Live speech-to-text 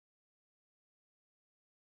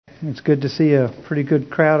It's good to see a pretty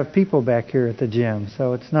good crowd of people back here at the gym,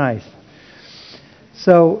 so it's nice.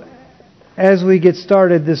 So, as we get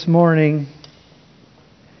started this morning,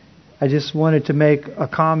 I just wanted to make a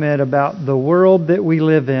comment about the world that we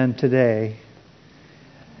live in today.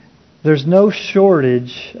 There's no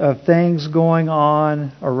shortage of things going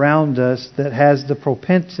on around us that has the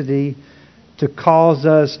propensity to cause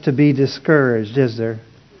us to be discouraged, is there?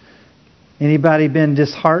 Anybody been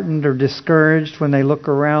disheartened or discouraged when they look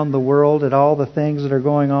around the world at all the things that are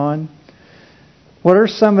going on? What are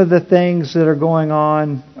some of the things that are going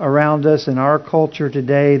on around us in our culture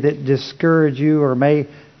today that discourage you or may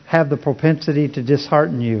have the propensity to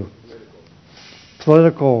dishearten you?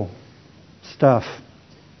 Political stuff.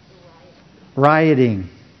 Rioting.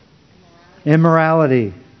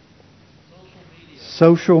 Immorality.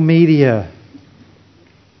 Social media.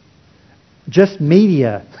 Just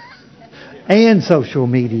media. And social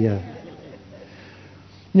media.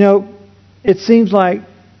 You know, it seems like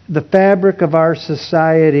the fabric of our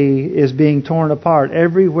society is being torn apart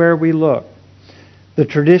everywhere we look. The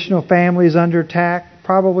traditional family is under attack,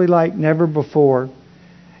 probably like never before.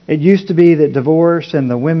 It used to be that divorce and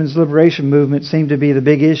the women's liberation movement seemed to be the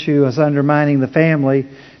big issue as undermining the family.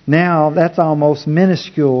 Now, that's almost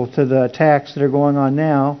minuscule to the attacks that are going on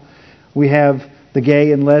now. We have the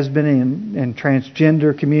gay and lesbian and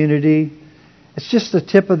transgender community. It's just the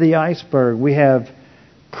tip of the iceberg. We have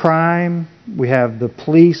crime. We have the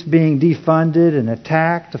police being defunded and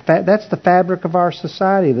attacked. That's the fabric of our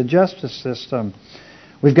society, the justice system.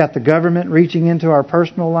 We've got the government reaching into our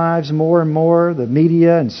personal lives more and more. The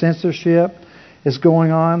media and censorship is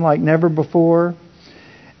going on like never before.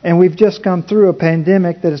 And we've just come through a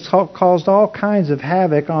pandemic that has caused all kinds of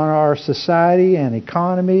havoc on our society and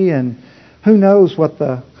economy. And who knows what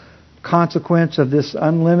the consequence of this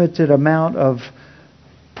unlimited amount of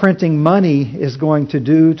printing money is going to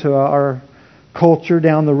do to our culture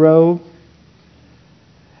down the road.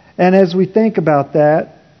 And as we think about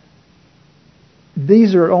that,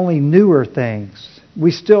 these are only newer things. We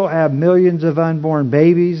still have millions of unborn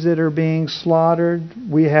babies that are being slaughtered.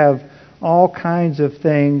 We have all kinds of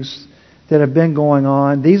things that have been going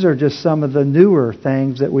on. These are just some of the newer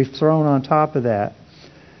things that we've thrown on top of that.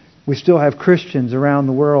 We still have Christians around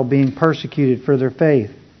the world being persecuted for their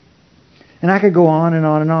faith. And I could go on and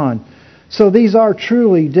on and on. So these are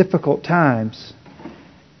truly difficult times.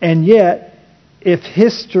 And yet, if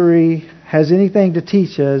history has anything to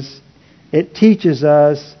teach us, it teaches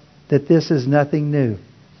us that this is nothing new.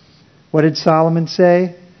 What did Solomon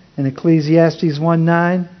say in Ecclesiastes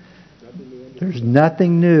 1:9? There's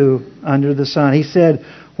nothing new under the sun. He said,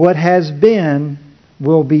 what has been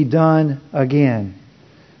will be done again.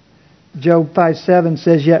 Job 5:7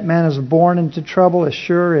 says, yet man is born into trouble as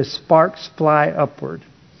sure as sparks fly upward.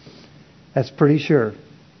 That's pretty sure.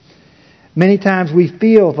 Many times we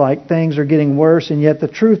feel like things are getting worse, and yet the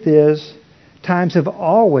truth is, times have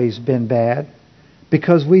always been bad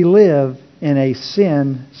because we live in a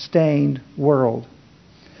sin-stained world.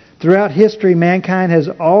 Throughout history, mankind has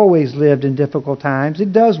always lived in difficult times.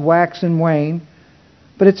 It does wax and wane,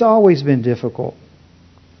 but it's always been difficult.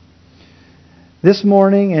 This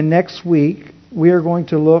morning and next week, we are going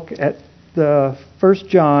to look at the 1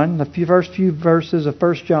 John, the first few verses of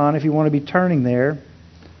 1 John, if you want to be turning there.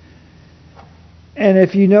 And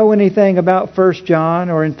if you know anything about 1 John,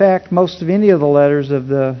 or in fact most of any of the letters of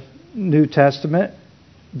the New Testament,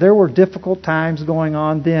 there were difficult times going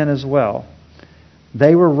on then as well.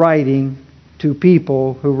 They were writing to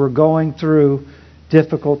people who were going through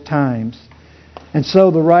difficult times. And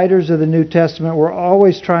so the writers of the New Testament were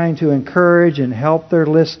always trying to encourage and help their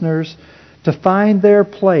listeners to find their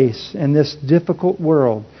place in this difficult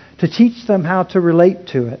world, to teach them how to relate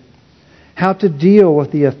to it, how to deal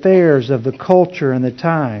with the affairs of the culture and the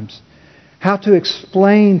times, how to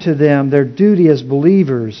explain to them their duty as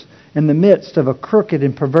believers in the midst of a crooked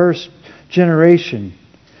and perverse generation,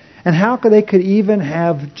 and how they could even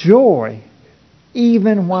have joy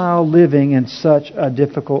even while living in such a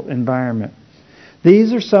difficult environment.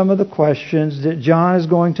 These are some of the questions that John is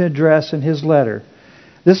going to address in his letter.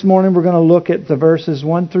 This morning we're going to look at the verses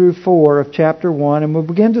 1 through 4 of chapter 1, and we'll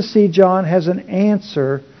begin to see John has an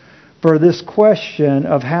answer for this question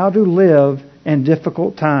of how to live in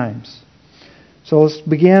difficult times. So let's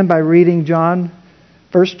begin by reading 1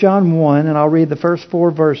 John 1, and I'll read the first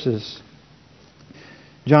 4 verses.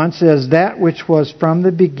 John says, that which was from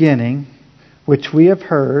the beginning, which we have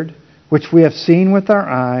heard, which we have seen with our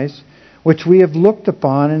eyes, which we have looked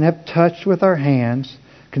upon and have touched with our hands,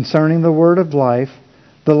 concerning the word of life.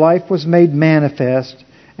 The life was made manifest,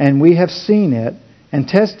 and we have seen it, and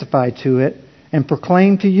testified to it, and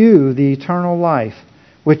proclaimed to you the eternal life,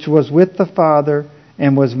 which was with the Father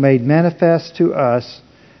and was made manifest to us.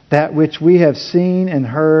 That which we have seen and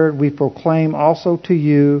heard we proclaim also to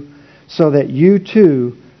you, so that you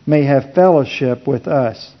too may have fellowship with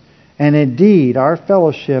us. And indeed, our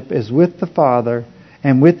fellowship is with the Father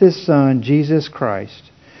and with His Son, Jesus Christ.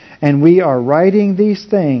 And we are writing these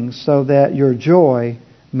things so that your joy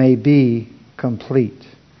may be complete.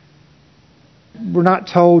 We're not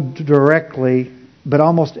told directly, but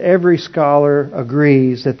almost every scholar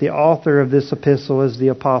agrees that the author of this epistle is the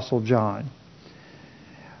Apostle John.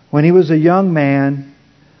 When he was a young man,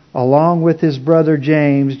 along with his brother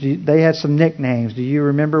James, they had some nicknames. Do you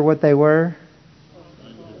remember what they were?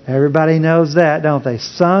 Everybody knows that, don't they?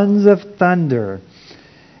 Sons of Thunder.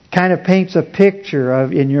 Kind of paints a picture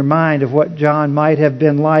of in your mind of what John might have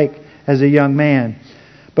been like as a young man.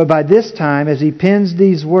 But by this time, as he pens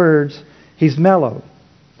these words, he's mellowed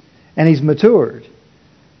and he's matured.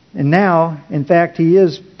 And now, in fact, he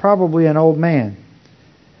is probably an old man.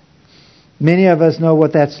 Many of us know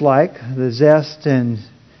what that's like. The zest and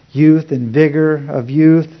youth and vigor of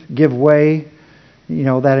youth give way. You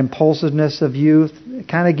know, that impulsiveness of youth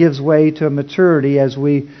kind of gives way to a maturity as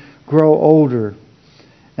we grow older.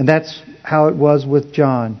 And that's how it was with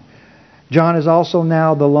John. John is also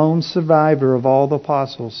now the lone survivor of all the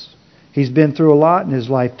apostles. He's been through a lot in his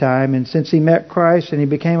lifetime, and since he met Christ and he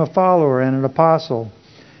became a follower and an apostle,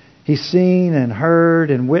 he's seen and heard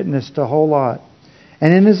and witnessed a whole lot.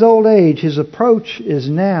 And in his old age, his approach is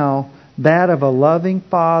now that of a loving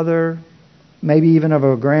father, maybe even of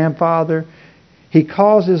a grandfather. He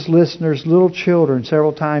calls his listeners little children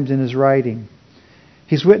several times in his writing.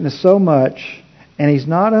 He's witnessed so much, and he's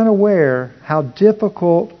not unaware how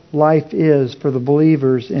difficult life is for the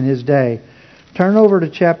believers in his day. Turn over to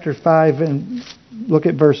chapter 5 and look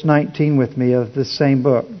at verse 19 with me of this same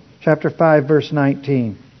book. Chapter 5, verse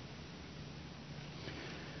 19.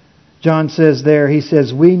 John says there, he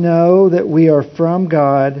says, "We know that we are from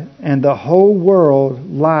God, and the whole world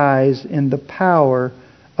lies in the power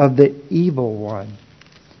of the evil one."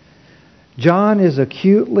 John is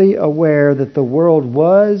acutely aware that the world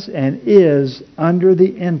was and is under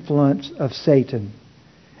the influence of Satan.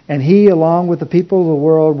 And he, along with the people of the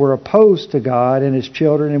world, were opposed to God and His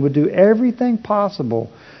children and would do everything possible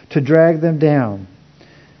to drag them down.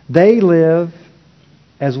 They live,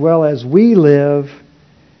 as well as we live,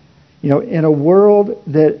 in a world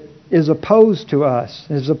that is opposed to us,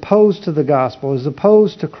 is opposed to the gospel, is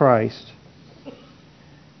opposed to Christ.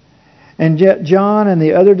 And yet John and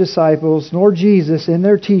the other disciples, nor Jesus in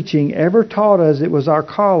their teaching, ever taught us it was our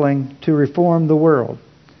calling to reform the world,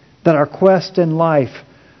 that our quest in life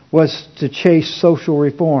was to chase social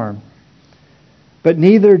reform. But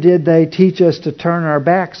neither did they teach us to turn our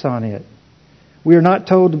backs on it. We are not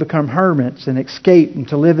told to become hermits and escape and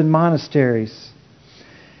to live in monasteries.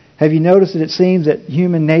 Have you noticed that it seems that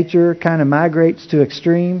human nature kind of migrates to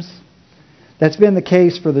extremes? That's been the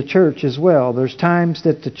case for the church as well. There's times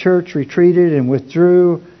that the church retreated and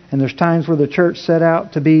withdrew, and there's times where the church set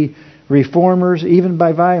out to be reformers, even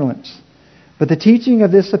by violence. But the teaching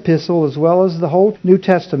of this epistle, as well as the whole New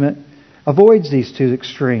Testament, avoids these two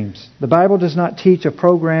extremes. The Bible does not teach a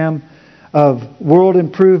program of world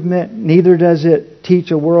improvement, neither does it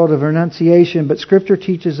teach a world of renunciation, but Scripture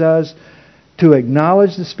teaches us to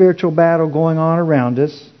acknowledge the spiritual battle going on around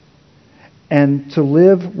us and to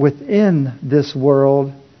live within this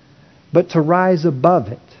world, but to rise above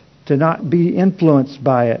it, to not be influenced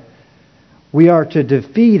by it. We are to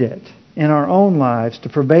defeat it in our own lives, to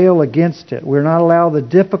prevail against it. We're not allow the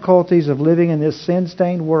difficulties of living in this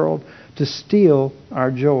sin-stained world to steal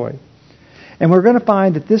our joy. And we're going to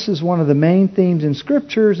find that this is one of the main themes in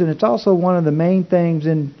Scriptures, and it's also one of the main things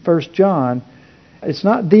in 1 John. It's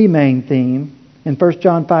not the main theme. In 1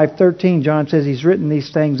 John 5:13, John says He's written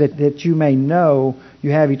these things that you may know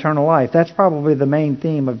you have eternal life. That's probably the main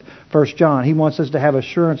theme of 1 John. He wants us to have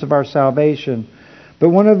assurance of our salvation. But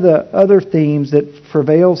one of the other themes that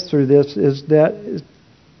prevails through this is that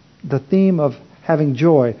the theme of having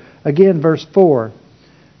joy. Again, verse 4,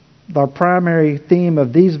 our primary theme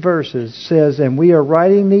of these verses says, "And we are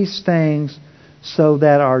writing these things so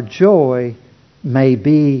that our joy may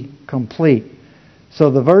be complete." So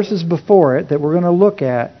the verses before it that we're going to look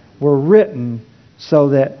at were written so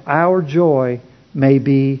that our joy may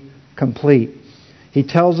be complete. He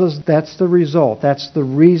tells us that's the result. That's the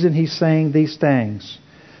reason He's saying these things.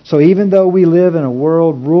 So even though we live in a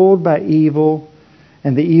world ruled by evil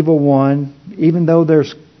and the evil one, even though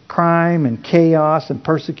there's crime and chaos and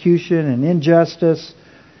persecution and injustice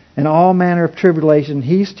and all manner of tribulation,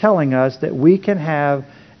 He's telling us that we can have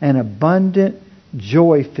an abundant,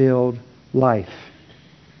 joy-filled life.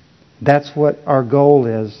 That's what our goal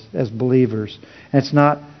is as believers. And it's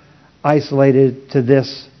not isolated to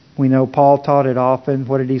this. We know Paul taught it often.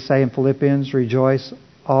 What did he say in Philippians? Rejoice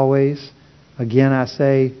always. Again, I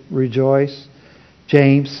say rejoice.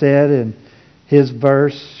 James said in his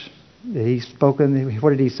verse, he's spoken,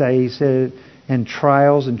 what did he say? He said, in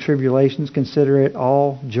trials and tribulations, consider it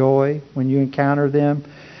all joy when you encounter them.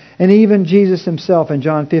 And even Jesus himself in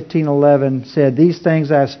John 15:11 said, these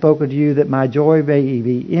things I have spoken to you that my joy may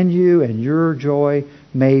be in you and your joy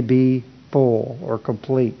may be full or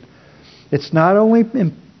complete. It's not only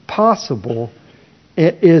impossible,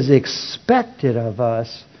 it is expected of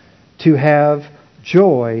us to have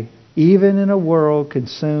joy even in a world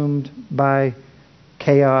consumed by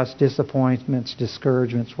chaos, disappointments,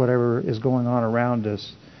 discouragements, whatever is going on around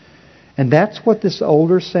us. And that's what this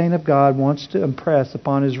older saint of God wants to impress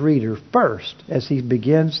upon his reader first as he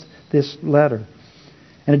begins this letter.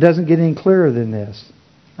 And it doesn't get any clearer than this.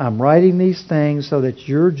 I'm writing these things so that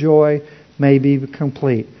your joy may be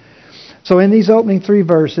complete. So in these opening 3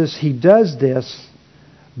 verses, he does this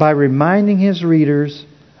by reminding his readers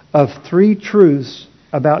of 3 truths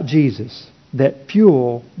about Jesus that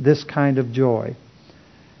fuel this kind of joy.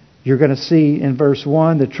 You're going to see in verse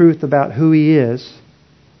 1 the truth about who He is,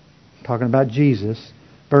 talking about Jesus.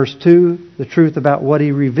 Verse 2, the truth about what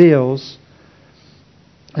He reveals.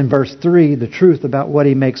 And verse 3, the truth about what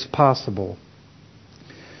He makes possible.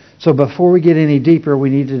 So before we get any deeper, we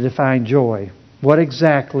need to define joy. What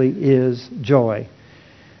exactly is joy?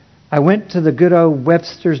 I went to the good old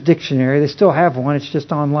Webster's Dictionary. They still have one. It's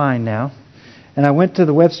just online now. And I went to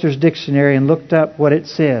the Webster's Dictionary and looked up what it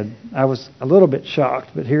said. I was a little bit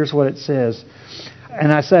shocked, but here's what it says. And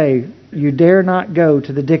I say, you dare not go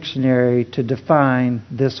to the dictionary to define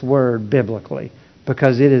this word biblically,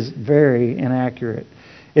 because it is very inaccurate.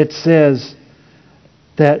 It says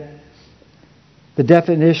that the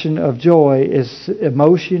definition of joy is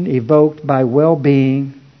emotion evoked by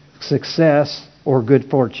well-being, success, or good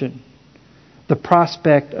fortune. The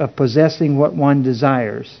prospect of possessing what one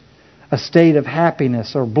desires. A state of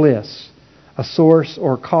happiness or bliss. A source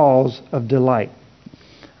or cause of delight.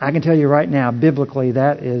 I can tell you right now, biblically,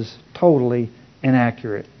 that is totally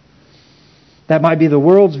inaccurate. That might be the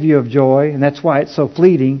world's view of joy, and that's why it's so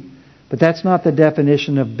fleeting, but that's not the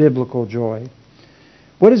definition of biblical joy.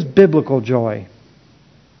 What is biblical joy?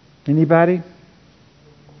 Anybody?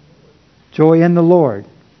 Joy in the Lord.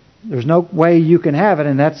 There's no way you can have it,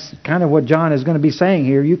 and that's kind of what John is going to be saying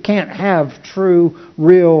here. You can't have true,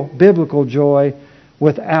 real, biblical joy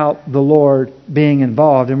without the Lord being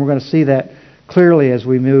involved, and we're going to see that clearly as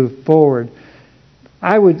we move forward.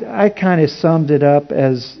 I kind of summed it up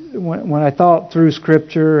as when I thought through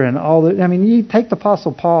Scripture and all that. I mean, you take the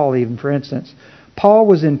Apostle Paul even, for instance. Paul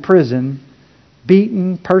was in prison,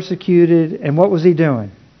 beaten, persecuted, and what was he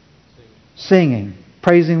doing? Singing,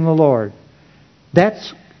 praising the Lord.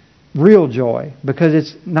 That's real joy,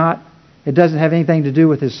 because it doesn't have anything to do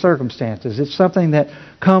with his circumstances. It's something that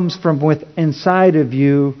comes from inside of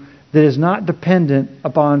you that is not dependent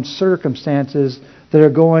upon circumstances that are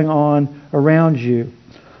going on around you.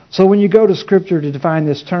 So when you go to Scripture to define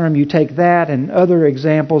this term, you take that and other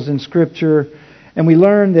examples in Scripture, and we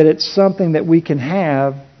learn that it's something that we can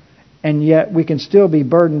have, and yet we can still be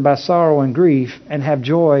burdened by sorrow and grief and have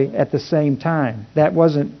joy at the same time. That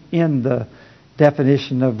wasn't in the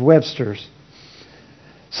definition of Webster's.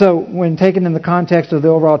 So when taken in the context of the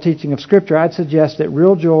overall teaching of Scripture, I'd suggest that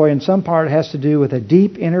real joy in some part has to do with a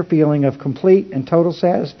deep inner feeling of complete and total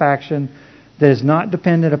satisfaction that is not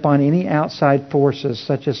dependent upon any outside forces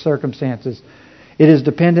such as circumstances. It is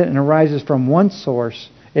dependent and arises from one source.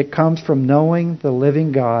 It comes from knowing the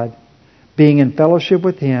living God, being in fellowship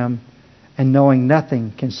with Him, and knowing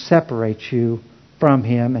nothing can separate you from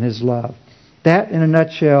Him and His love. That, in a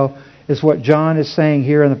nutshell, is what John is saying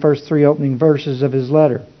here in the first 3 opening verses of his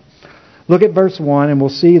letter. Look at verse 1 and we'll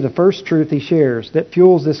see the first truth he shares that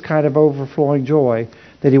fuels this kind of overflowing joy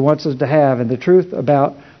that he wants us to have, and the truth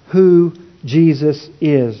about who Jesus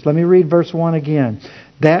is. Let me read verse 1 again.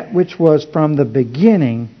 That which was from the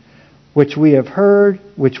beginning, which we have heard,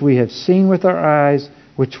 which we have seen with our eyes,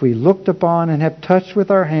 which we looked upon and have touched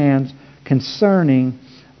with our hands, concerning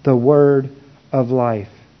the word of life.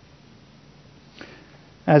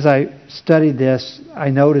 As I studied this,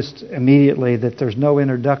 I noticed immediately that there's no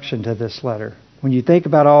introduction to this letter. When you think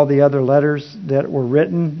about all the other letters that were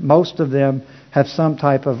written, most of them have some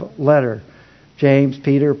type of letter. James,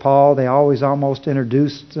 Peter, Paul, they always almost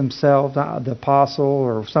introduced themselves, the apostle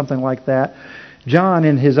or something like that. John,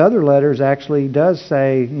 in his other letters, actually does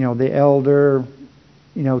say, the elder,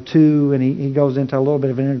 to, and he goes into a little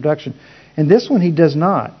bit of an introduction. In this one, he does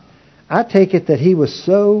not. I take it that he was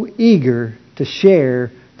so eager to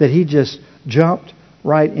share that he just jumped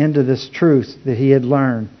right into this truth that he had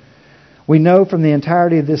learned. We know from the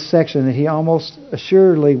entirety of this section that he almost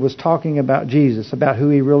assuredly was talking about Jesus, about who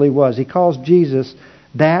he really was. He calls Jesus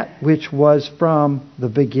that which was from the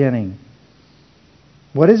beginning.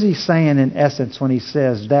 What is he saying in essence when he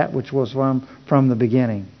says that which was from the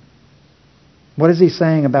beginning? What is he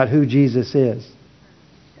saying about who Jesus is?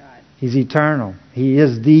 God. He's eternal. He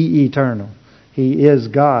is the eternal. He is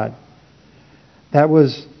God. That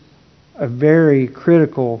was a very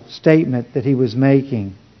critical statement that he was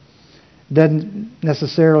making. Doesn't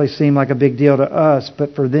necessarily seem like a big deal to us,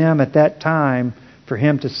 but for them at that time, for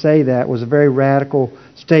him to say that was a very radical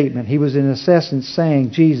statement. He was in essence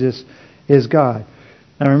saying Jesus is God.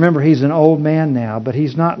 Now remember, he's an old man now, but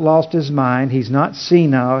he's not lost his mind. He's not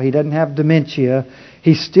senile. He doesn't have dementia.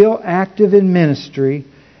 He's still active in ministry,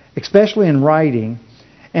 especially in writing.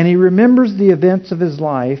 And he remembers the events of his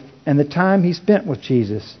life and the time he spent with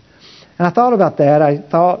Jesus. And I thought about that.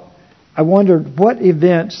 I wondered what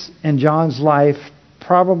events in John's life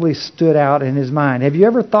probably stood out in his mind. Have you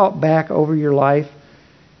ever thought back over your life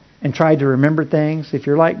and tried to remember things? If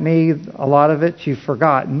you're like me, a lot of it you've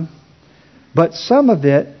forgotten. But some of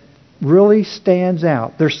it really stands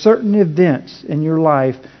out. There's certain events in your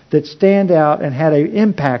life that stand out and had an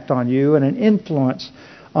impact on you and an influence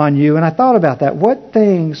on you. And I thought about that. What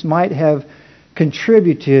things might have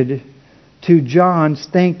contributed to John's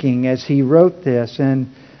thinking as he wrote this? And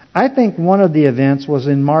I think one of the events was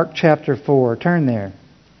in Mark chapter 4. Turn there.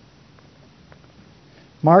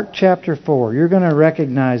 Mark chapter 4. You're going to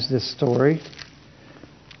recognize this story.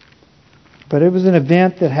 But it was an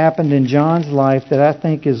event that happened in John's life that I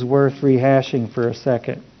think is worth rehashing for a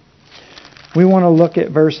second. We want to look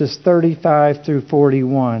at verses 35 through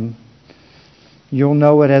 41. You'll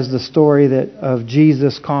know it as the story of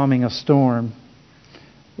Jesus calming a storm.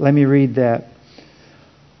 Let me read that.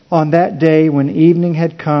 On that day, when evening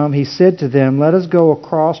had come, he said to them, "Let us go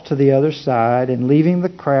across to the other side." And leaving the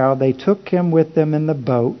crowd, they took him with them in the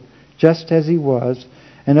boat, just as he was,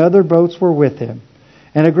 and other boats were with him.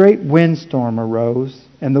 And a great windstorm arose,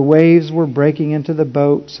 and the waves were breaking into the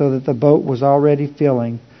boat, so that the boat was already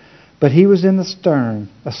filling. But he was in the stern,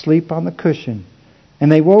 asleep on the cushion.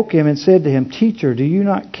 And they woke him and said to him, "Teacher, do you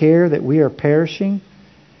not care that we are perishing?"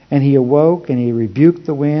 And he awoke, and he rebuked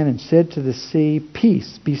the wind, and said to the sea,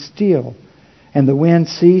 "Peace, be still." And the wind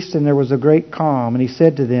ceased, and there was a great calm. And he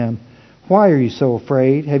said to them, "Why are you so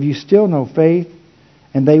afraid? Have you still no faith?"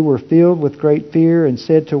 And they were filled with great fear, and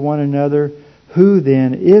said to one another, "Who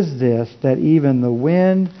then is this, that even the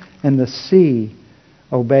wind and the sea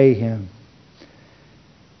obey him?"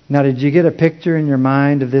 Now, did you get a picture in your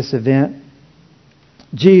mind of this event?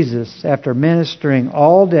 Jesus, after ministering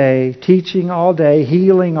all day, teaching all day,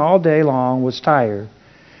 healing all day long, was tired.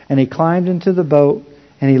 And he climbed into the boat,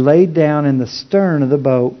 and he laid down in the stern of the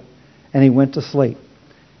boat, and he went to sleep.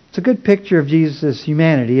 It's a good picture of Jesus'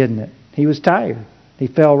 humanity, isn't it? He was tired. He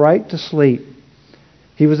fell right to sleep.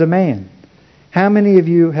 He was a man. How many of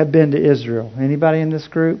you have been to Israel? Anybody in this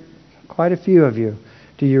group? Quite a few of you.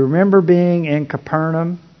 Do you remember being in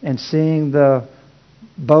Capernaum and seeing the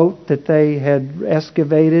boat that they had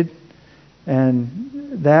excavated? And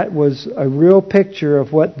that was a real picture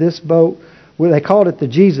of what this boat, well, they called it the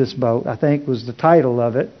Jesus boat, I think was the title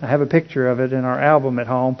of it. I have a picture of it in our album at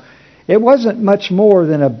home. It wasn't much more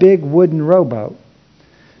than a big wooden rowboat.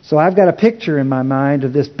 So I've got a picture in my mind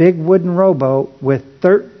of this big wooden rowboat with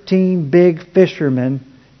 13 big fishermen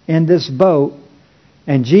in this boat,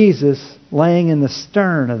 and Jesus laying in the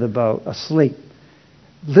stern of the boat, asleep.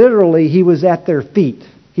 Literally, he was at their feet.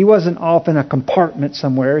 He wasn't off in a compartment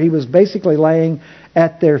somewhere. He was basically laying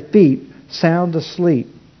at their feet, sound asleep.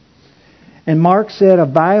 And Mark said a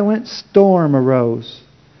violent storm arose.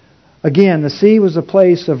 Again, the sea was a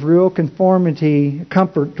place of real conformity,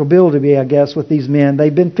 comfortability, I guess, with these men.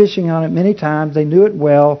 They'd been fishing on it many times. They knew it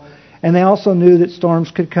well. And they also knew that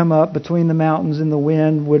storms could come up between the mountains, and the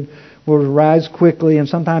wind would rise quickly and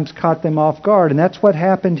sometimes caught them off guard. And that's what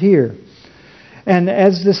happened here. And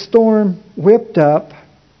as the storm whipped up,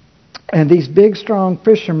 and these big, strong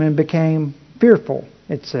fishermen became fearful,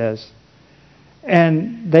 it says.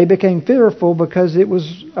 And they became fearful because it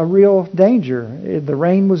was a real danger. The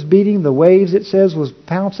rain was beating. The waves, it says, was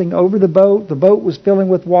pouncing over the boat. The boat was filling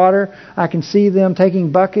with water. I can see them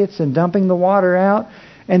taking buckets and dumping the water out.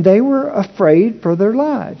 And they were afraid for their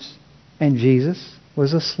lives. And Jesus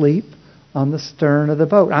was asleep on the stern of the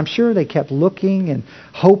boat. I'm sure they kept looking and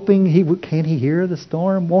hoping can he hear the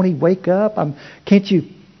storm? Won't he wake up? Can't you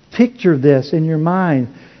picture this in your mind?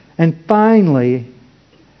 And finally,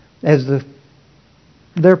 as the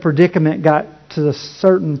their predicament got to a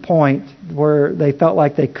certain point where they felt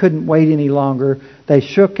like they couldn't wait any longer, they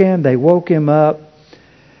shook him, they woke him up,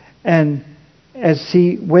 and as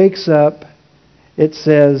he wakes up, it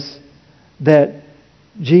says that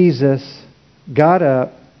Jesus got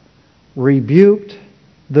up, rebuked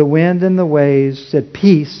the wind and the waves, said,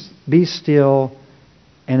 "Peace, be still,"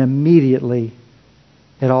 and immediately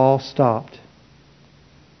it all stopped.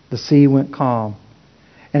 The sea went calm.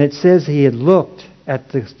 And it says he had looked at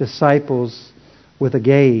the disciples with a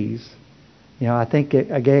gaze. I think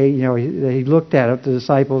a gaze, he looked at the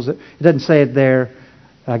disciples. It doesn't say it there.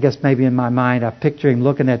 I guess maybe in my mind I picture him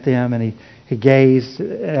looking at them, and he gazed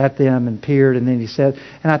at them and peered, and then he said,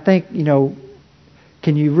 and I think,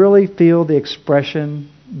 can you really feel the expression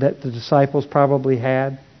that the disciples probably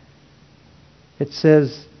had? It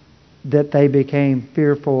says that they became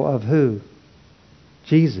fearful of who?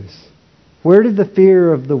 Jesus. Where did the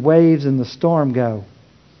fear of the waves and the storm go?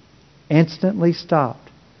 Instantly stopped.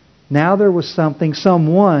 Now there was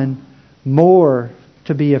someone more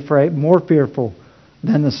to be afraid, more fearful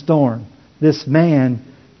than the storm. This man,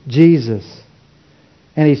 Jesus.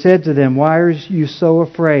 And he said to them, "Why are you so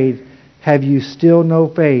afraid? Have you still no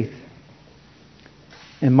faith?"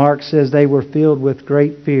 And Mark says they were filled with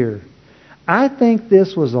great fear. I think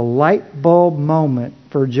this was a light bulb moment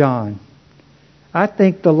for John. I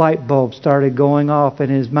think the light bulb started going off in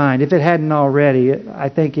his mind. If it hadn't already, I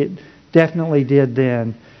think it definitely did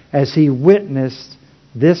then, as he witnessed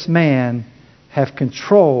this man have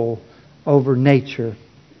control over nature.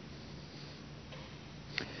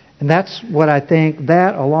 And that's what I think,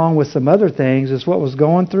 that along with some other things, is what was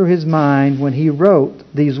going through his mind when he wrote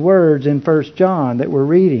these words in 1 John that we're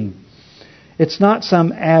reading. It's not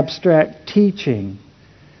some abstract teaching.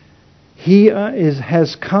 He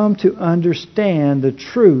has come to understand the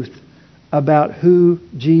truth about who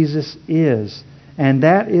Jesus is. And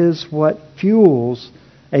that is what fuels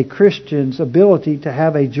a Christian's ability to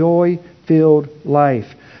have a joy-filled life.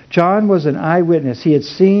 John was an eyewitness. He had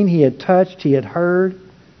seen, he had touched, he had heard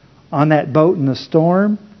on that boat in the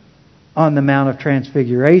storm, on the Mount of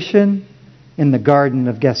Transfiguration, in the Garden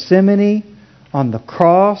of Gethsemane, on the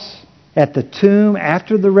cross, at the tomb,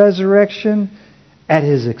 after the resurrection, at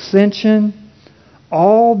His ascension.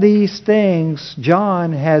 All these things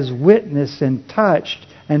John has witnessed and touched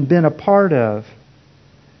and been a part of.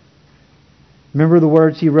 Remember the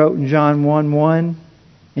words he wrote in John 1:1?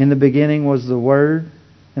 In the beginning was the Word,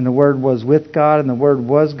 and the Word was with God, and the Word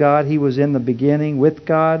was God. He was in the beginning with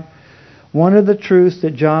God. One of the truths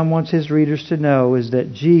that John wants his readers to know is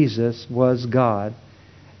that Jesus was God.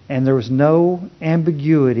 And there was no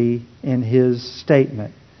ambiguity in his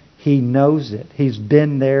statement. He knows it. He's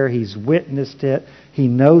been there. He's witnessed it. He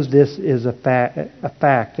knows this is a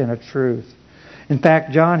fact and a truth. In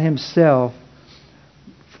fact, John himself,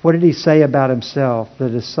 what did he say about himself? The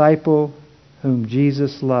disciple whom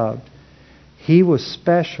Jesus loved. He was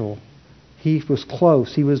special. He was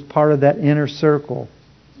close. He was part of that inner circle.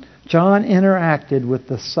 John interacted with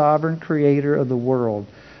the sovereign creator of the world,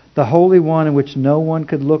 the Holy One in which no one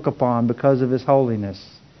could look upon because of His holiness.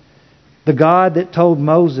 The God that told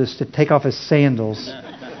Moses to take off his sandals.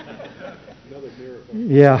 Another miracle.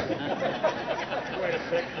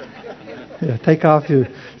 Yeah, take off your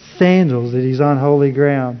sandals that he's on holy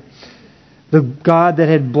ground. The God that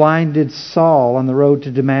had blinded Saul on the road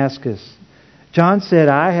to Damascus. John said,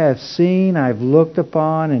 "I have seen, I've looked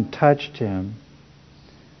upon, and touched Him."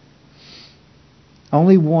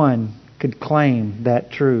 Only one could claim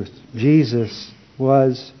that truth. Jesus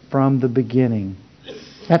was from the beginning.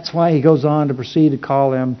 That's why he goes on to proceed to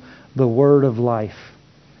call Him the Word of Life.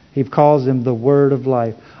 He calls Him the Word of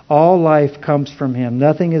Life. All life comes from Him.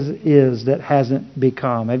 Nothing is that hasn't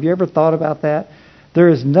become. Have you ever thought about that? There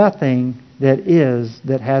is nothing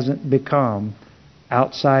that hasn't become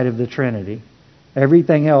outside of the Trinity.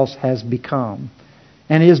 Everything else has become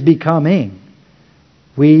and is becoming.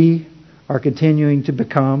 We are continuing to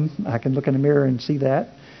become. I can look in the mirror and see that.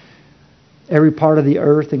 Every part of the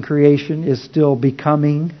earth and creation is still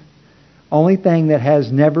becoming. Only thing that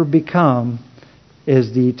has never become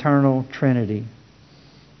is the eternal Trinity.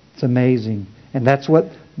 It's amazing. And that's what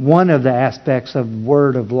one of the aspects of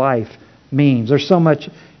Word of Life means. There's so much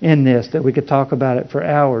in this that we could talk about it for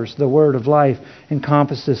hours. The Word of Life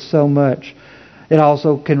encompasses so much. It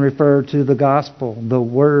also can refer to the gospel, the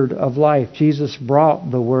Word of Life. Jesus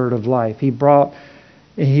brought the Word of Life.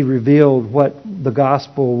 He revealed what the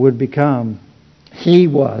gospel would become. He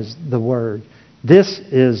was the Word. This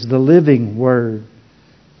is the living Word.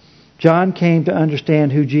 John came to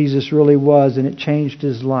understand who Jesus really was, and it changed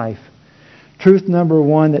his life. Truth number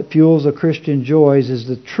one that fuels a Christian joys is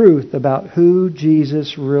the truth about who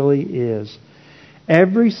Jesus really is.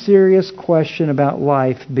 Every serious question about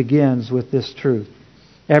life begins with this truth.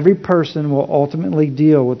 Every person will ultimately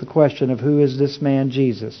deal with the question of who is this man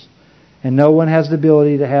Jesus. And no one has the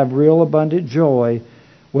ability to have real abundant joy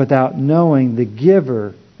without knowing the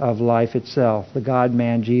giver of life itself, the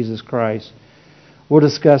God-man Jesus Christ. We'll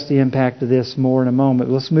discuss the impact of this more in a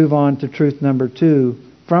moment. Let's move on to truth number 2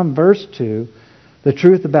 from verse 2, the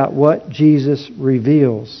truth about what Jesus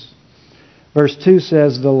reveals. Verse 2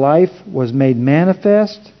 says, "The life was made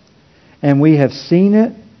manifest, and we have seen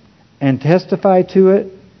it, and testify to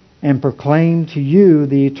it, and proclaim to you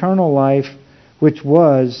the eternal life which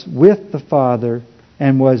was with the Father,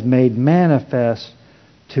 and was made manifest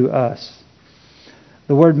to us."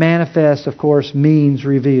 The word manifest, of course, means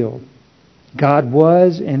revealed. God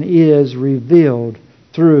was and is revealed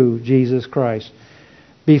through Jesus Christ.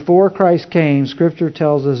 Before Christ came, Scripture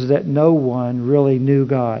tells us that no one really knew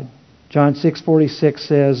God. John 6:46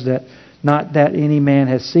 says that not that any man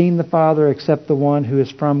has seen the Father except the one who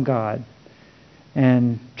is from God.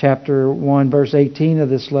 And chapter 1, verse 18 of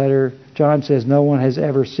this letter, John says, "No one has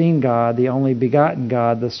ever seen God, the only begotten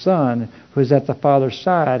God, the Son, who is at the Father's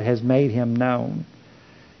side, has made Him known."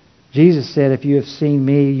 Jesus said, "If you have seen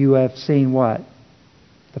me, you have seen" what?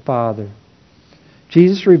 The Father.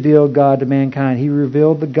 Jesus revealed God to mankind. He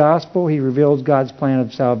revealed the gospel. He revealed God's plan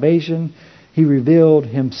of salvation. He revealed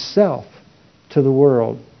Himself to the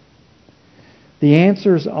world. The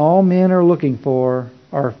answers all men are looking for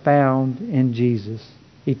are found in Jesus.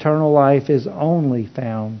 Eternal life is only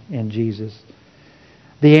found in Jesus.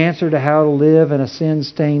 The answer to how to live in a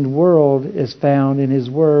sin-stained world is found in His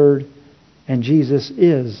Word, and Jesus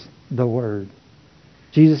is the Word.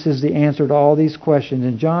 Jesus is the answer to all these questions,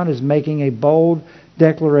 and John is making a bold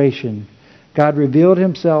declaration. God revealed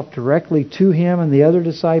Himself directly to him and the other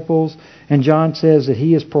disciples, and John says that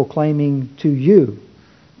he is proclaiming to you,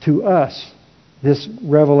 to us, this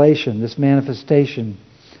revelation, this manifestation.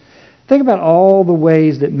 Think about all the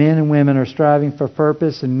ways that men and women are striving for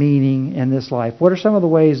purpose and meaning in this life. What are some of the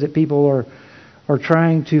ways that people are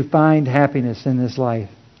trying to find happiness in this life?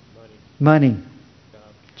 Money.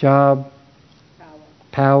 Job.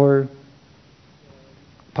 Power.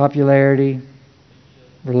 Popularity.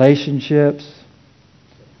 Relationships.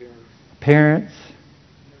 Appearance.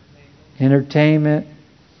 Entertainment.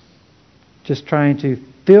 Just trying to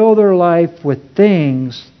fill their life with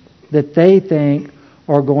things that they think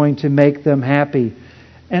are going to make them happy.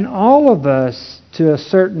 And all of us, to a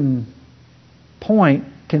certain point,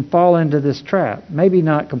 can fall into this trap. Maybe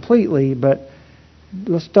not completely, but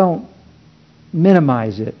let's don't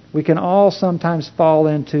minimize it. We can all sometimes fall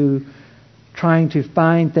into trying to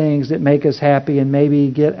find things that make us happy and maybe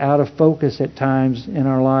get out of focus at times in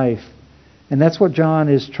our life. And that's what John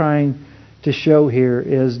is trying to show here,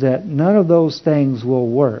 is that none of those things will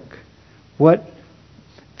work. What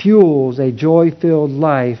fuels a joy-filled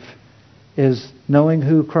life is knowing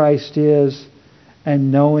who Christ is and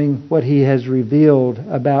knowing what He has revealed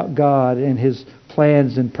about God and His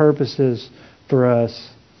plans and purposes for us.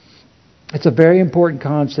 It's a very important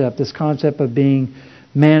concept, this concept of being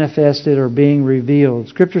manifested or being revealed.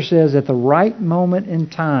 Scripture says at the right moment in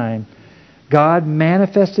time, God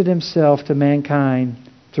manifested Himself to mankind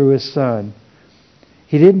through His Son.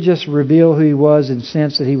 He didn't just reveal who He was in the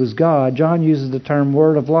sense that He was God. John uses the term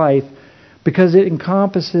Word of Life because it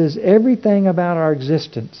encompasses everything about our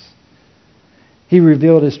existence. He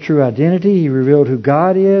revealed His true identity. He revealed who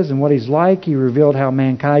God is and what He's like. He revealed how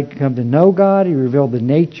mankind can come to know God. He revealed the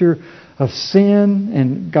nature of sin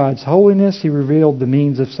and God's holiness. He revealed the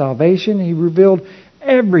means of salvation. He revealed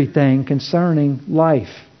everything concerning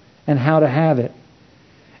life and how to have it.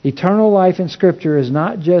 Eternal life in Scripture is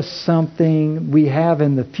not just something we have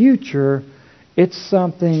in the future. It's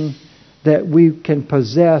something that we can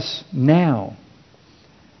possess now.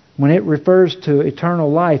 When it refers to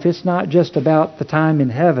eternal life, it's not just about the time in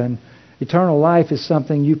heaven. Eternal life is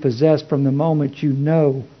something you possess from the moment you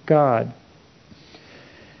know God.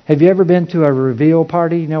 Have you ever been to a reveal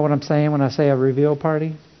party? You know what I'm saying when I say a reveal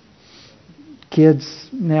party? Kids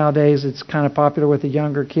nowadays, it's kind of popular with the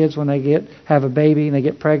younger kids when they have a baby and they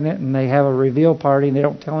get pregnant and they have a reveal party and they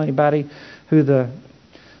don't tell anybody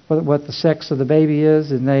what the sex of the baby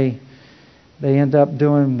is, and they end up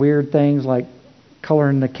doing weird things like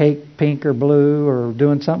coloring the cake pink or blue or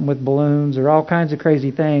doing something with balloons or all kinds of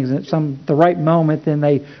crazy things. And at the right moment, then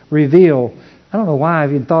they reveal. I don't know why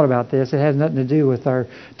I've even thought about this. It has nothing to do with our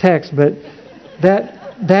text, but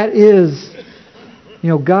that is,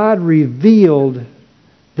 God revealed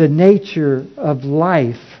the nature of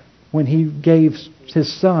life when He gave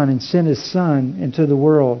His Son and sent His Son into the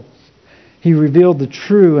world. He revealed the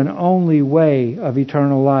true and only way of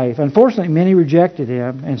eternal life. Unfortunately, many rejected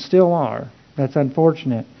Him and still are. That's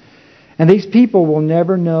unfortunate. And these people will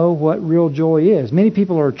never know what real joy is. Many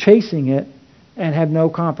people are chasing it and have no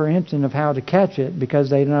comprehension of how to catch it because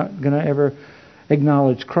they're not going to ever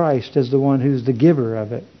acknowledge Christ as the one who's the giver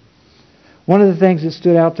of it. One of the things that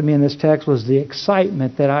stood out to me in this text was the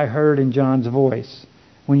excitement that I heard in John's voice.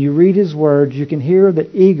 When you read his words, you can hear the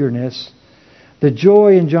eagerness, the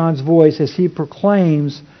joy in John's voice as he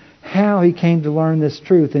proclaims how he came to learn this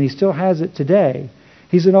truth, and he still has it today.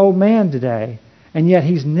 He's an old man today, and yet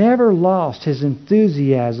he's never lost his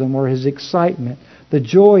enthusiasm or his excitement. The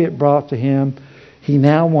joy it brought to him, he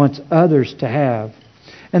now wants others to have.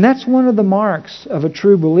 And that's one of the marks of a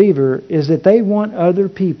true believer, is that they want other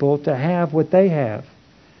people to have what they have.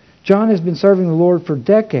 John has been serving the Lord for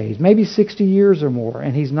decades, maybe 60 years or more,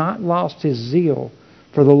 and he's not lost his zeal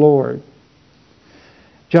for the Lord.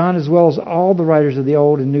 John, as well as all the writers of the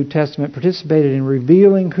Old and New Testament, participated in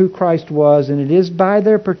revealing who Christ was, and it is by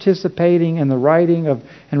their participating in the writing of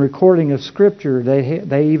and recording of Scripture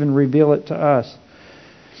they even reveal it to us.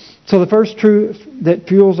 So the first truth that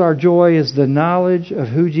fuels our joy is the knowledge of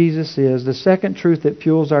who Jesus is. The second truth that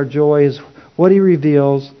fuels our joy is what He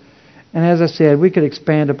reveals. And as I said, we could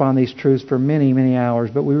expand upon these truths for many, many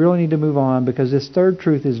hours, but we really need to move on because this third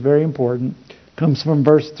truth is very important. It comes from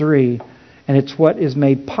verse 3, and it's what is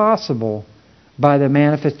made possible by the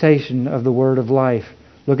manifestation of the Word of life.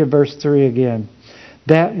 Look at verse 3 again.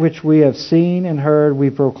 That which we have seen and heard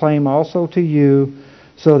we proclaim also to you,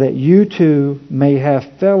 so that you too may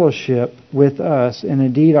have fellowship with us. And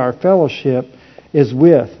indeed our fellowship is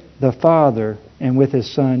with the Father and with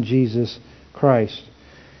His Son, Jesus Christ.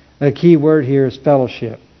 The key word here is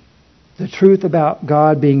fellowship. The truth about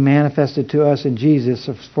God being manifested to us in Jesus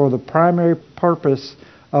is for the primary purpose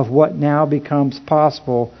of what now becomes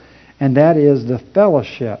possible, and that is the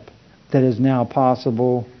fellowship that is now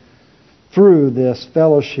possible. Through this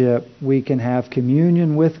fellowship, we can have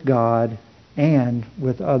communion with God and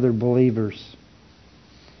with other believers.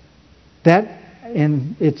 That,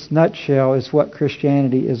 in its nutshell, is what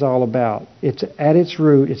Christianity is all about. It's at its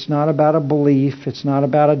root, it's not about a belief, it's not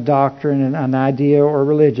about a doctrine, an idea, or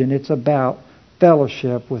religion. It's about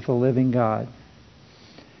fellowship with the living God.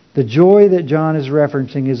 The joy that John is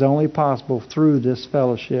referencing is only possible through this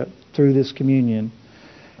fellowship, through this communion.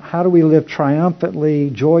 How do we live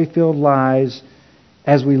triumphantly, joy-filled lives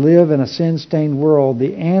as we live in a sin-stained world?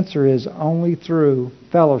 The answer is only through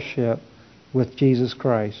fellowship with Jesus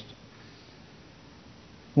Christ.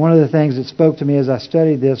 One of the things that spoke to me as I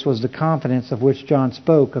studied this was the confidence of which John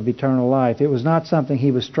spoke of eternal life. It was not something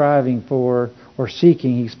he was striving for or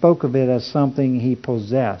seeking. He spoke of it as something he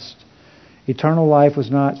possessed. Eternal life was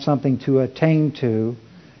not something to attain to.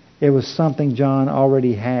 It was something John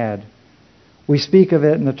already had. We speak of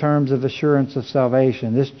it in the terms of assurance of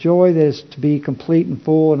salvation. This joy that is to be complete and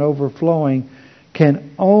full and overflowing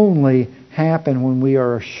can only happen when we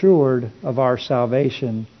are assured of our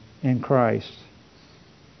salvation in Christ.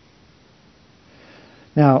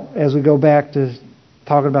 Now, as we go back to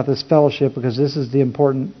talking about this fellowship, because this is the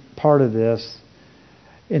important part of this,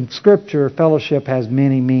 in Scripture, fellowship has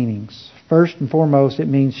many meanings. First and foremost, it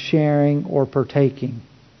means sharing or partaking.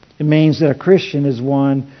 It means that a Christian is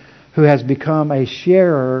one who has become a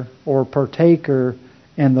sharer or partaker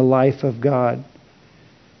in the life of God.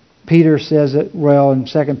 Peter says it well in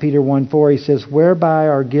 2 Peter 1:4. He says, whereby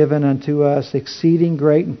are given unto us exceeding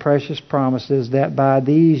great and precious promises, that by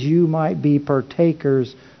these you might be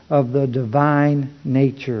partakers of the divine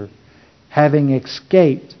nature, having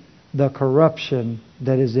escaped the corruption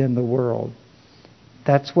that is in the world.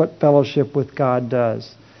 That's what fellowship with God does.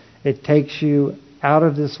 It takes you out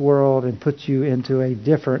of this world and puts you into a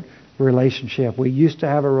different relationship. We used to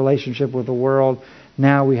have a relationship with the world.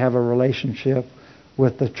 Now we have a relationship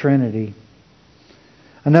with the Trinity.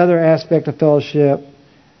 Another aspect of fellowship,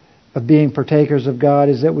 of being partakers of God,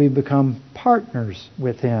 is that we become partners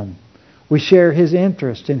with Him. We share His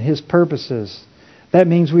interest and His purposes. That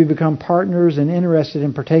means we become partners and interested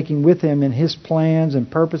in partaking with Him in His plans and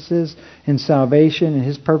purposes in salvation and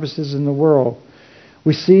His purposes in the world.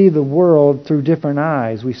 We see the world through different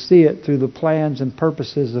eyes. We see it through the plans and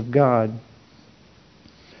purposes of God.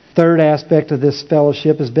 Third aspect of this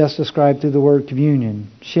fellowship is best described through the word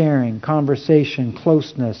communion, sharing, conversation,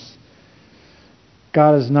 closeness.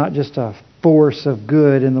 God is not just a force of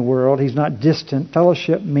good in the world. He's not distant.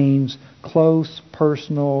 Fellowship means close,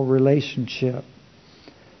 personal relationship.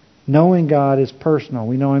 Knowing God is personal.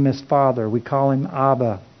 We know Him as Father. We call Him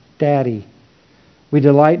Abba, Daddy. We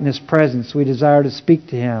delight in His presence. We desire to speak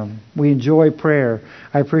to Him. We enjoy prayer.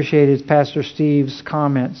 I appreciated Pastor Steve's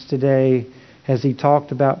comments today as he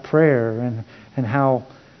talked about prayer and how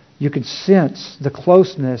you can sense the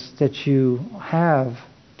closeness that you have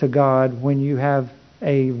to God when you have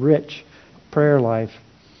a rich prayer life.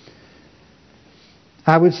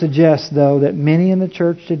 I would suggest, though, that many in the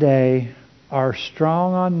church today are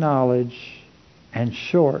strong on knowledge and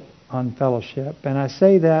short on fellowship. And I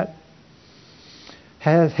say that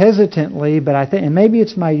hesitantly, but I think, and maybe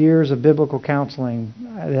it's my years of biblical counseling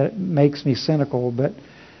that makes me cynical, but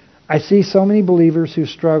I see so many believers who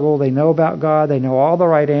struggle. They know about God. They know all the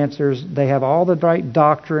right answers. They have all the right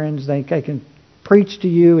doctrines. They can preach to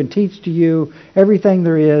you and teach to you everything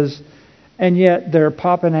there is. And yet they're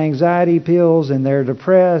popping anxiety pills and they're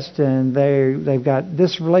depressed and they've got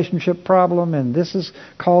this relationship problem and this is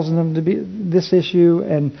causing them to be this issue.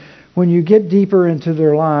 And when you get deeper into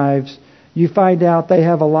their lives, you find out they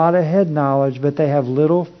have a lot of head knowledge, but they have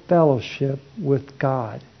little fellowship with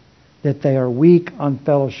God. That they are weak on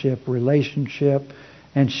fellowship, relationship,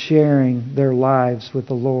 and sharing their lives with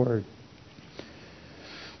the Lord.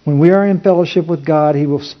 When we are in fellowship with God, He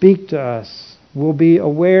will speak to us. We'll be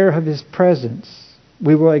aware of His presence.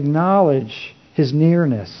 We will acknowledge His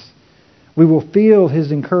nearness. We will feel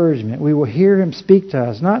His encouragement. We will hear Him speak to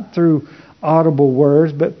us, not through audible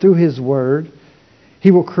words, but through His Word. He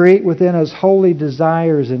will create within us holy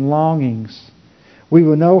desires and longings. We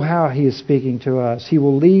will know how He is speaking to us. He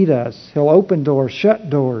will lead us. He'll open doors, shut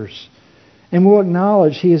doors. And we'll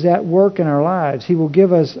acknowledge He is at work in our lives. He will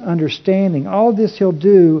give us understanding. All this He'll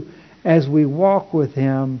do as we walk with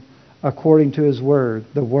Him according to His Word,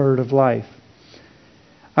 the Word of life.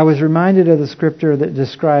 I was reminded of the scripture that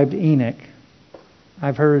described Enoch.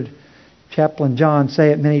 I've heard Chaplain John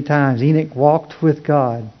say it many times. Enoch walked with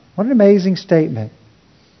God. What an amazing statement.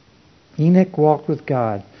 Enoch walked with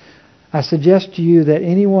God. I suggest to you that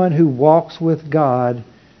anyone who walks with God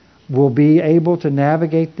will be able to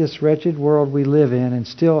navigate this wretched world we live in and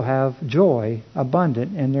still have joy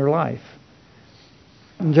abundant in their life.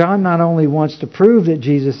 John not only wants to prove that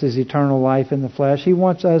Jesus is eternal life in the flesh, he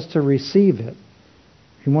wants us to receive it.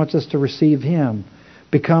 He wants us to receive Him,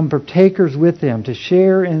 become partakers with Him, to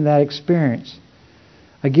share in that experience.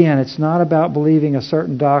 Again, it's not about believing a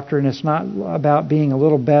certain doctrine. It's not about being a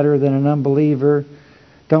little better than an unbeliever.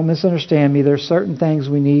 Don't misunderstand me. There's certain things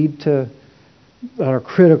we need that are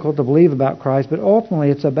critical to believe about Christ, but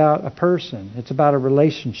ultimately it's about a person. It's about a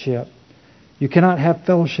relationship. You cannot have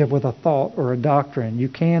fellowship with a thought or a doctrine. You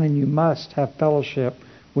can and you must have fellowship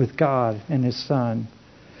with God and His Son.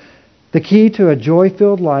 The key to a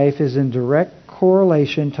joy-filled life is in direct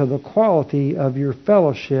correlation to the quality of your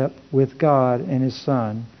fellowship with God and His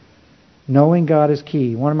Son. Knowing God is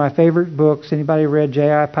key. One of my favorite books, anybody read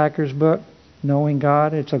J.I. Packer's book, Knowing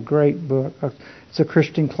God? It's a great book. It's a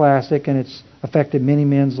Christian classic and it's affected many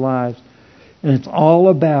men's lives. And it's all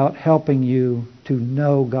about helping you to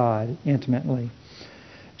know God intimately.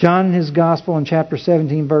 John in his Gospel in chapter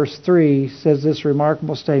 17, verse 3 says this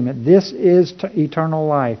remarkable statement. This is eternal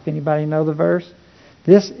life. Anybody know the verse?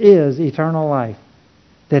 This is eternal life,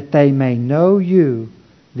 that they may know you,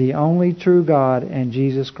 the only true God, and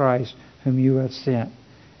Jesus Christ, whom you have sent.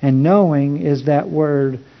 And knowing is that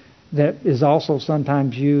word that is also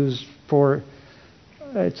sometimes used for,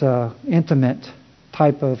 it's a intimate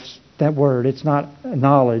type of that word. It's not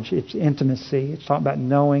knowledge, it's intimacy. It's talking about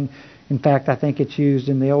knowing. In fact, I think it's used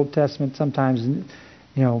in the Old Testament sometimes, in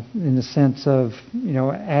the sense of,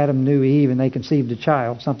 Adam knew Eve and they conceived a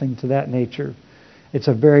child, something to that nature. It's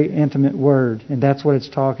a very intimate word, and that's what it's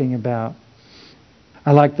talking about.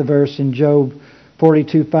 I like the verse in Job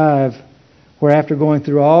 42:5, where after going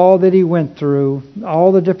through all that he went through,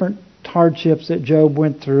 all the different hardships that Job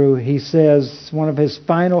went through, he says, one of his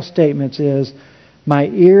final statements is, my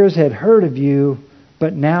ears had heard of you,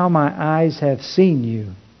 but now my eyes have seen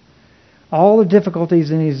you. All the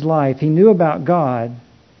difficulties in his life, he knew about God.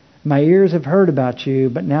 My ears have heard about you,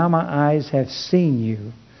 but now my eyes have seen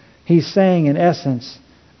you. He's saying, in essence,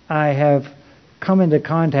 I have come into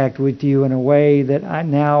contact with you in a way that I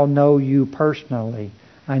now know you personally.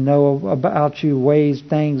 I know about you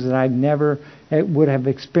things that I never would have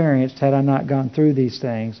experienced had I not gone through these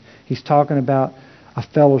things. He's talking about a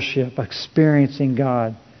fellowship, experiencing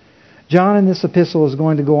God. John in this epistle is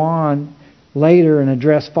going to go on later and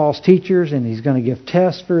address false teachers, and he's going to give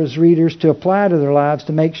tests for his readers to apply to their lives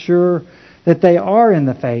to make sure that they are in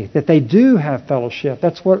the faith, that they do have fellowship.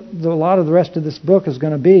 That's what a lot of the rest of this book is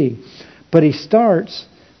going to be. But he starts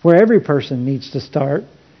where every person needs to start.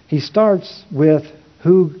 He starts with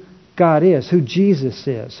who God is, who Jesus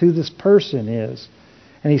is, who this person is.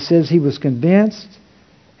 And he says he was convinced,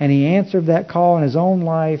 and he answered that call in his own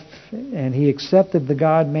life, and he accepted the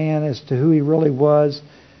God-man as to who he really was,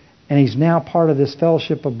 and he's now part of this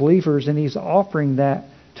fellowship of believers, and he's offering that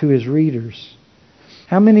to his readers.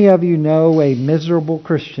 How many of you know a miserable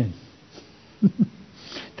Christian?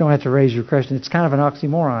 Don't have to raise your question. It's kind of an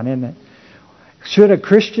oxymoron, isn't it? Should a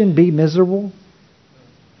Christian be miserable?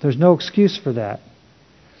 There's no excuse for that.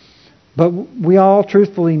 But we all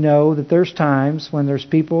truthfully know that there's times when there's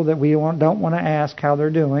people that we don't want to ask how they're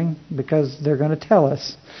doing because they're going to tell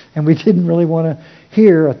us. And we didn't really want to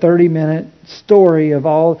hear a 30-minute story of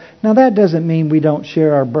all. Now that doesn't mean we don't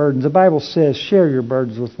share our burdens. The Bible says share your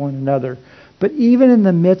burdens with one another. But even in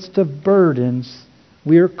the midst of burdens,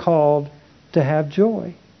 we are called to have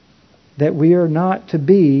joy. That we are not to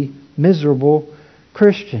be miserable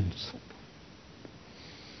Christians.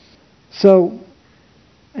 So,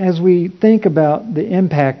 as we think about the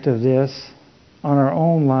impact of this on our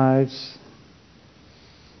own lives,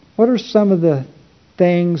 what are some of the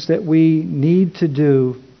things that we need to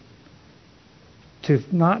do to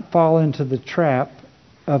not fall into the trap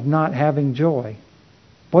of not having joy?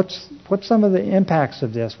 What's some of the impacts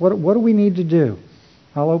of this? What do we need to do?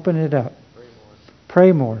 I'll open it up.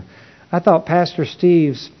 Pray more. I thought Pastor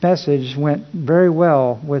Steve's message went very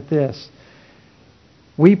well with this.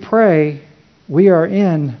 We pray, we are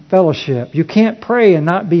in fellowship. You can't pray and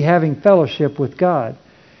not be having fellowship with God.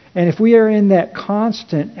 And if we are in that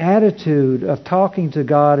constant attitude of talking to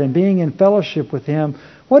God and being in fellowship with Him,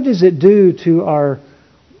 what does it do to our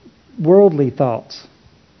worldly thoughts?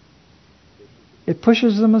 It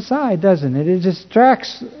pushes them aside, doesn't it? It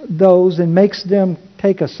distracts those and makes them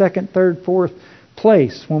take a second, third, fourth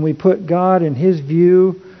place when we put God in His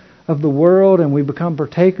view of the world and we become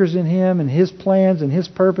partakers in Him and His plans and His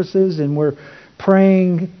purposes, and we're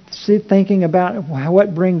praying, thinking about what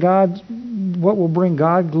will bring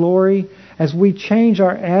God glory. As we change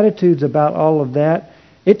our attitudes about all of that,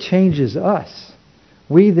 it changes us.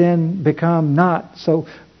 We then become not so.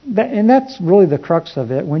 And that's really the crux of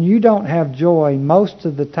it. When you don't have joy, most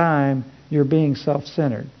of the time you're being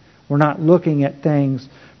self-centered. We're not looking at things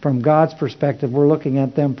from God's perspective. We're looking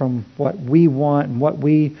at them from what we want and what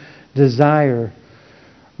we desire.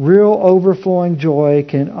 Real overflowing joy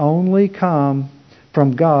can only come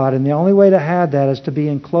from God, and the only way to have that is to be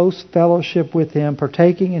in close fellowship with Him,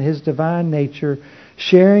 partaking in His divine nature,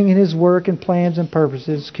 sharing in His work and plans and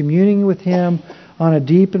purposes, communing with Him on a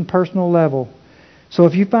deep and personal level. So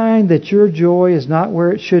if you find that your joy is not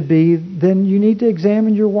where it should be, then you need to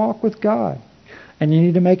examine your walk with God. And you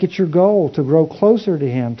need to make it your goal to grow closer to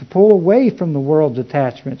Him, to pull away from the world's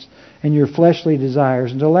attachments and your fleshly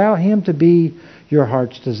desires, and to allow Him to be your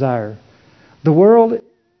heart's desire. The world,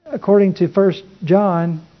 according to 1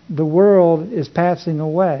 John, the world is passing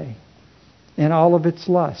away in all of its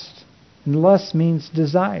lust. And lust means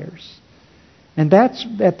desires. And that's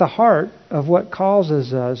at the heart of what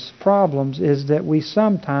causes us problems, is that we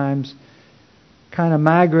sometimes kind of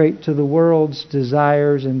migrate to the world's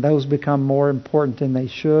desires, and those become more important than they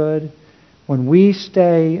should. When we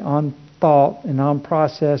stay on thought and on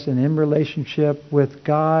process and in relationship with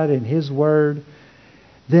God and His Word,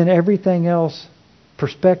 then everything else,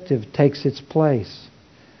 perspective, takes its place.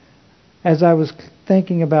 As I was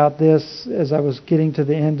thinking about this, as I was getting to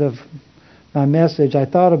the end of my message, I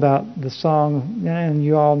thought about the song, and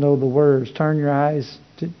you all know the words, "Turn your eyes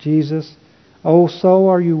to Jesus. Oh, so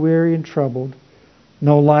are you weary and troubled.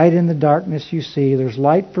 No light in the darkness you see. There's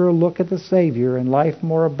light for a look at the Savior and life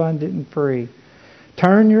more abundant and free.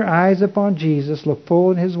 Turn your eyes upon Jesus, look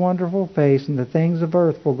full in His wonderful face, and the things of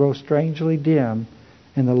earth will grow strangely dim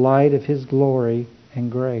in the light of His glory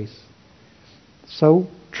and grace." So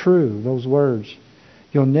true, those words.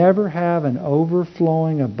 You'll never have an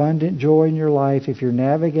overflowing, abundant joy in your life if you're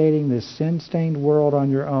navigating this sin-stained world on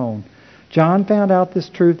your own. John found out this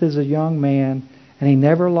truth as a young man, and he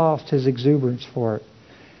never lost his exuberance for it.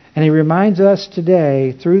 And he reminds us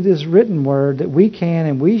today, through this written word, that we can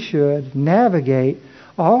and we should navigate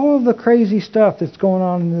all of the crazy stuff that's going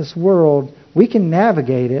on in this world. We can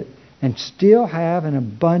navigate it and still have an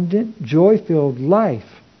abundant, joy-filled life.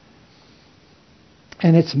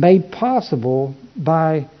 And it's made possible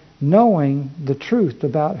by knowing the truth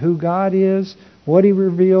about who God is, what He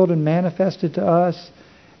revealed and manifested to us,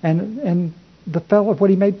 and what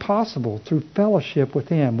He made possible through fellowship with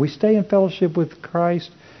Him. We stay in fellowship with Christ,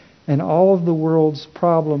 and all of the world's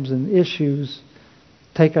problems and issues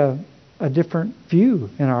take a different view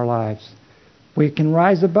in our lives. We can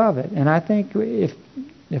rise above it. And I think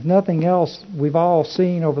if nothing else, we've all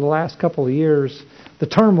seen over the last couple of years the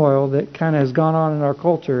turmoil that kind of has gone on in our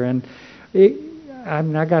culture. And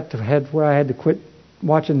I got to head where I had to quit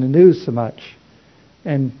watching the news so much.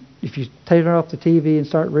 And if you turn off the TV and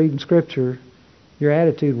start reading Scripture, your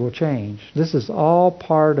attitude will change. This is all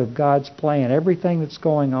part of God's plan. Everything that's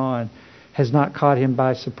going on has not caught Him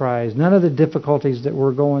by surprise. None of the difficulties that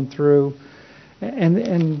we're going through,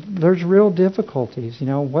 and there's real difficulties.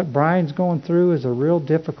 What Brian's going through is a real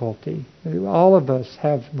difficulty. All of us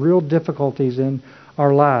have real difficulties in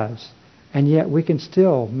our lives, and yet we can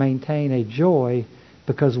still maintain a joy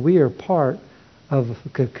because we are part of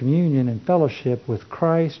communion and fellowship with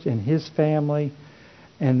Christ and His family,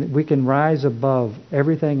 and we can rise above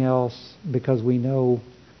everything else because we know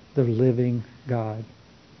the living God.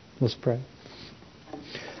 Let's pray.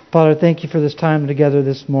 Father, thank You for this time together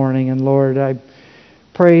this morning, and Lord, I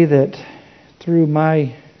pray that through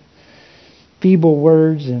my feeble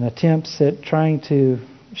words and attempts at trying to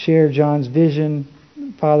share John's vision,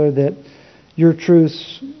 Father, that Your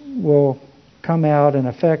truths will come out and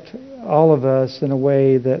affect all of us in a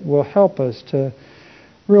way that will help us to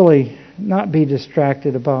really not be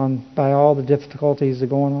distracted by all the difficulties that are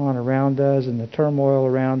going on around us and the turmoil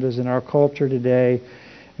around us in our culture today.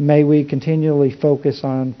 May we continually focus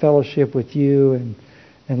on fellowship with You and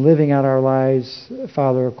living out our lives,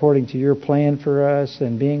 Father, according to Your plan for us,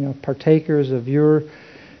 and being partakers of Your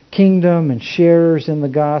kingdom and sharers in the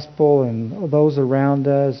gospel and those around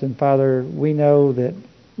us. And Father, we know that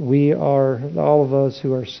all of us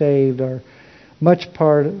who are saved are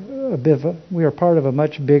we are part of a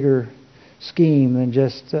much bigger scheme than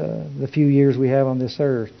just the few years we have on this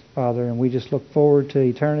earth, Father. And we just look forward to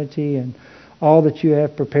eternity and all that You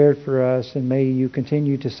have prepared for us. And may You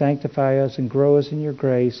continue to sanctify us and grow us in Your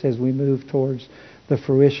grace as we move towards the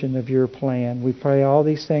fruition of Your plan. We pray all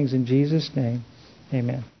these things in Jesus' name.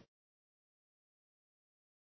 Amen.